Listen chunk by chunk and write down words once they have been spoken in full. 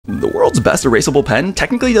world's best erasable pen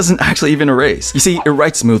technically doesn't actually even erase. You see, it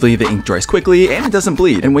writes smoothly, the ink dries quickly, and it doesn't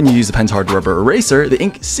bleed. And when you use the pen's hard rubber eraser, the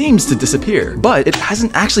ink seems to disappear, but it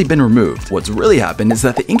hasn't actually been removed. What's really happened is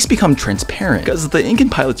that the inks become transparent because the ink in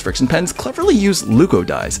Pilot's friction pens cleverly use leuco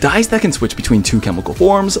dyes that can switch between two chemical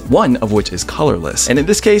forms, one of which is colorless. And in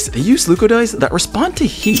this case, they use leuco dyes that respond to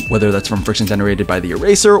heat, whether that's from friction generated by the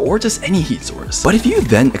eraser or just any heat source. But if you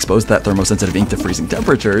then expose that thermosensitive ink to freezing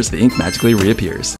temperatures, the ink magically reappears.